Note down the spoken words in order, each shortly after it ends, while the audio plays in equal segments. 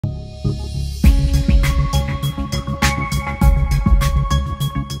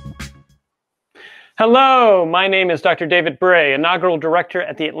Hello, my name is Dr. David Bray, Inaugural Director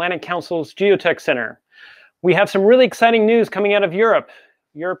at the Atlantic Council's Geotech Center. We have some really exciting news coming out of Europe.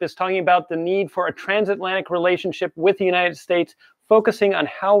 Europe is talking about the need for a transatlantic relationship with the United States, focusing on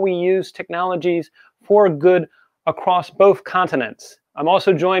how we use technologies for good across both continents. I'm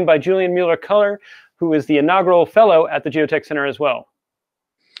also joined by Julian Mueller-Kaler, who is the inaugural fellow at the Geotech Center as well.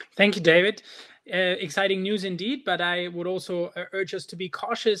 Thank you, David. Exciting news indeed, but I would also urge us to be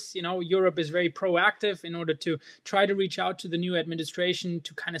cautious. Europe is very proactive in order to try to reach out to the new administration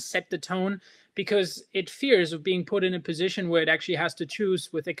to kind of set the tone, because it fears of being put in a position where it actually has to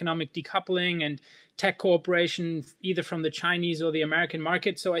choose with economic decoupling and tech cooperation, either from the Chinese or the American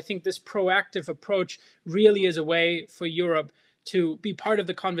market. So I think this proactive approach really is a way for Europe to be part of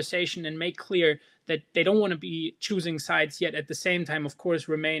the conversation and make clear that they don't want to be choosing sides, yet at the same time, of course,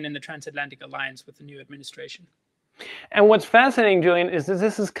 remain in the transatlantic alliance with the new administration. And what's fascinating, Julian, is that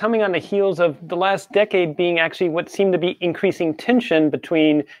this is coming on the heels of the last decade being actually what seemed to be increasing tension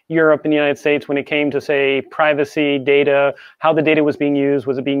between Europe and the United States when it came to, say, privacy, data, how the data was being used,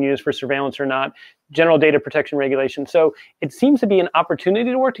 was it being used for surveillance or not, general data protection regulation. So it seems to be an opportunity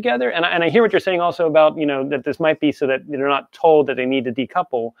to work together. And I hear what you're saying also about, that this might be so that they're not told that they need to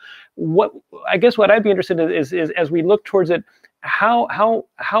decouple. What I'd be interested in is as we look towards it,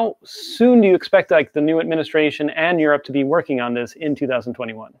 how soon do you expect the new administration and Europe to be working on this in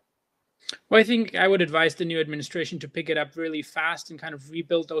 2021? Well, I think I would advise the new administration to pick it up really fast and kind of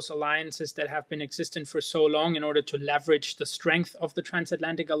rebuild those alliances that have been existent for so long in order to leverage the strength of the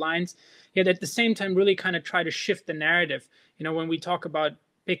transatlantic alliance. Yet at the same time, really kind of try to shift the narrative. When we talk about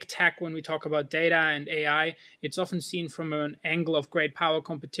big tech, when we talk about data and AI, it's often seen from an angle of great power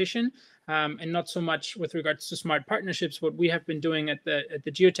competition, and not so much with regards to smart partnerships. What we have been doing at the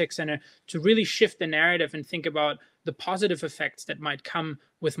Geotech Center to really shift the narrative and think about the positive effects that might come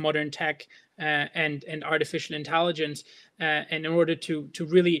with modern tech and artificial intelligence, and in order to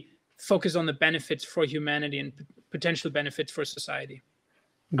really focus on the benefits for humanity and potential benefits for society.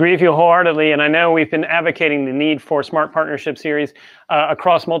 Agree with you wholeheartedly, and I know we've been advocating the need for smart partnership series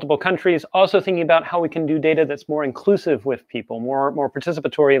across multiple countries, also thinking about how we can do data that's more inclusive with people, more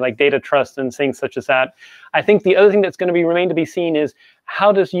participatory, like data trust and things such as that. I think the other thing that's going to remain to be seen is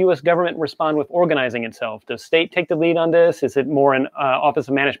how does U.S. government respond with organizing itself? Does state take the lead on this? Is it more an Office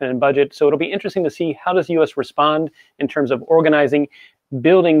of Management and Budget? So it'll be interesting to see how does the U.S. respond in terms of organizing,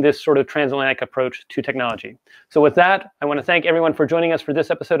 building this sort of transatlantic approach to technology. So with that, I want to thank everyone for joining us for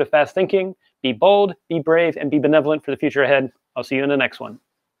this episode of Fast Thinking. Be bold, be brave, and be benevolent for the future ahead. I'll see you in the next one.